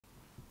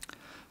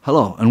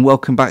Hello and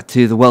welcome back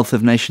to the Wealth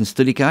of Nations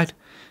Study Guide.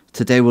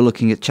 Today we're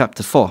looking at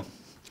Chapter 4,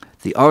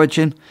 the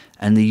origin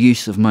and the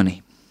use of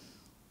money.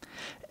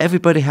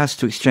 Everybody has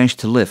to exchange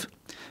to live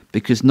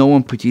because no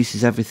one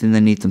produces everything they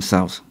need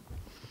themselves.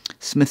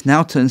 Smith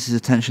now turns his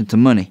attention to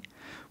money,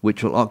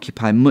 which will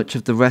occupy much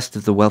of the rest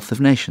of the Wealth of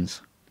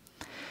Nations.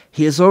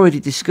 He has already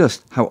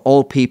discussed how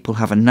all people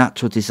have a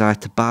natural desire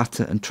to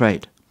barter and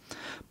trade,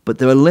 but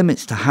there are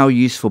limits to how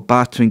useful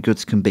bartering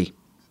goods can be.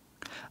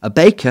 A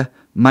baker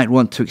might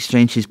want to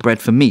exchange his bread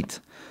for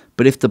meat,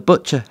 but if the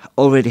butcher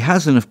already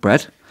has enough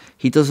bread,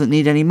 he doesn't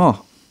need any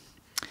more.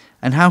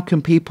 And how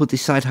can people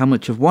decide how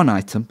much of one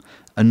item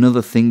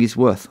another thing is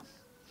worth?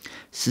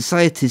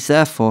 Societies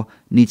therefore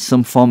need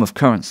some form of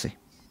currency.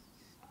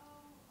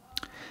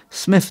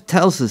 Smith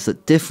tells us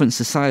that different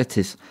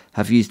societies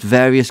have used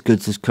various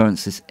goods as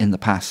currencies in the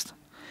past.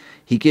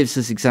 He gives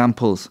us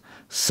examples: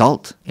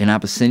 salt in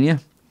Abyssinia,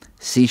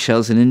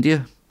 seashells in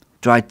India,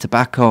 dried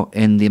tobacco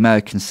in the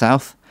American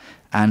South,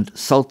 and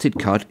salted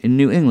cod in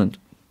New England.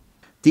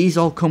 These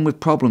all come with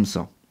problems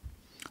though.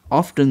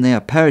 Often they are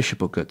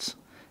perishable goods,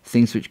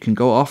 things which can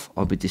go off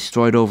or be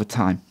destroyed over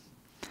time.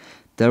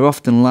 They're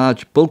often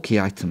large, bulky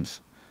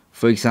items.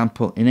 For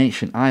example, in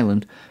ancient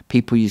Ireland,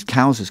 people used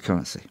cows as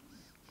currency.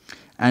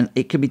 And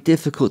it can be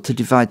difficult to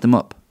divide them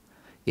up.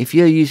 If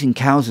you're using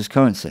cows as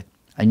currency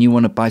and you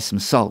want to buy some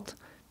salt,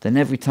 then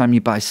every time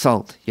you buy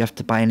salt, you have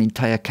to buy an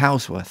entire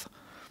cow's worth.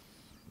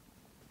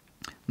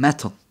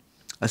 Metal,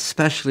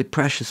 especially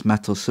precious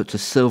metals such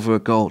as silver or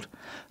gold,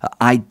 are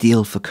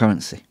ideal for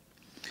currency.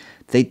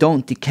 They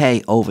don't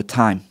decay over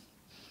time.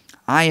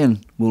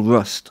 Iron will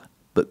rust,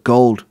 but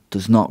gold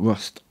does not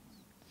rust.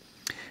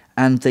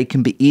 And they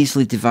can be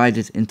easily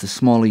divided into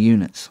smaller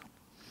units.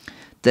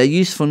 Their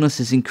usefulness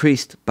is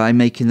increased by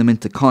making them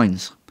into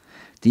coins.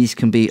 These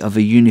can be of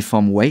a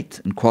uniform weight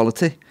and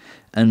quality,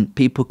 and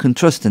people can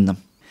trust in them.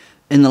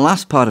 In the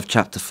last part of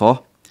Chapter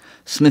 4,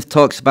 Smith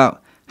talks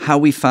about how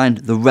we find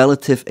the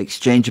relative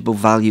exchangeable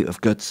value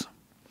of goods.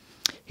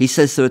 He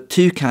says there are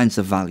two kinds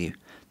of value: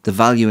 the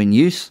value in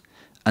use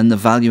and the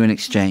value in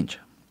exchange.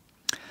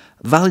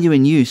 Value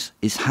in use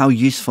is how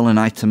useful an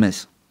item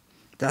is.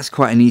 That's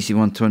quite an easy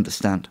one to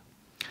understand.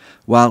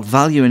 While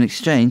value in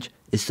exchange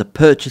is the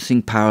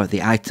purchasing power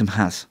the item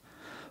has,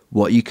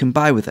 what you can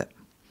buy with it.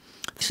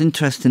 It's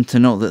interesting to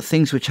note that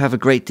things which have a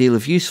great deal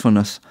of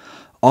usefulness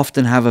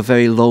often have a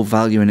very low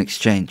value in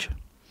exchange.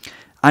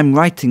 I'm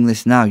writing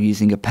this now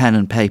using a pen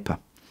and paper.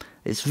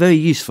 It's very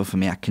useful for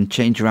me. I can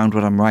change around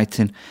what I'm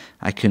writing.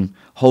 I can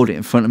hold it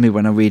in front of me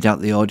when I read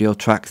out the audio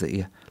track that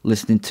you're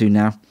listening to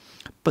now.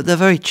 But they're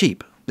very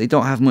cheap. They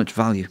don't have much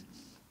value.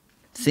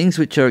 Things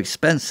which are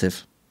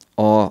expensive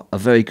or are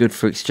very good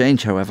for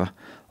exchange, however,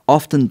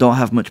 often don't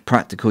have much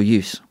practical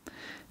use.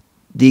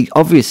 The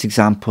obvious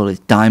example is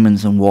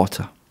diamonds and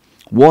water.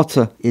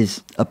 Water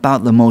is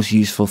about the most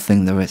useful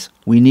thing there is.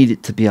 We need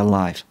it to be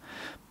alive.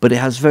 But it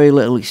has very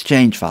little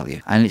exchange value,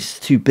 and it's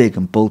too big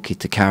and bulky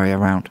to carry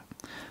around.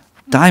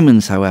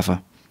 Diamonds,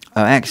 however,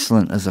 are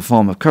excellent as a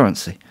form of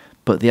currency,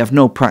 but they have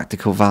no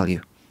practical value.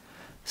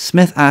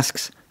 Smith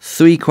asks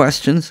 3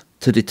 questions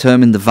to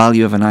determine the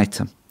value of an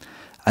item,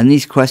 and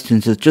these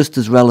questions are just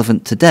as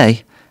relevant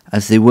today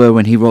as they were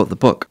when he wrote the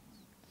book.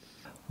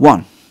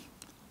 1.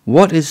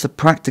 What is the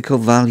practical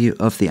value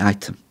of the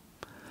item?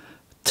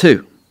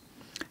 2.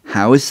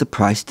 How is the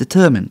price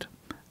determined?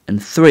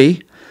 And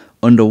 3.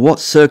 Under what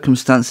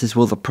circumstances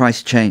will the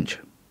price change?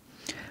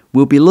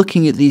 We'll be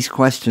looking at these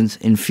questions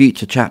in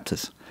future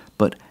chapters,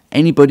 but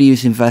anybody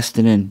who's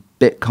investing in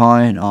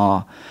Bitcoin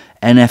or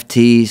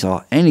NFTs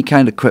or any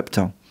kind of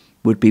crypto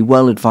would be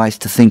well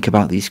advised to think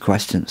about these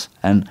questions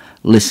and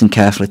listen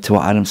carefully to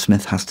what Adam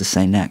Smith has to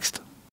say next.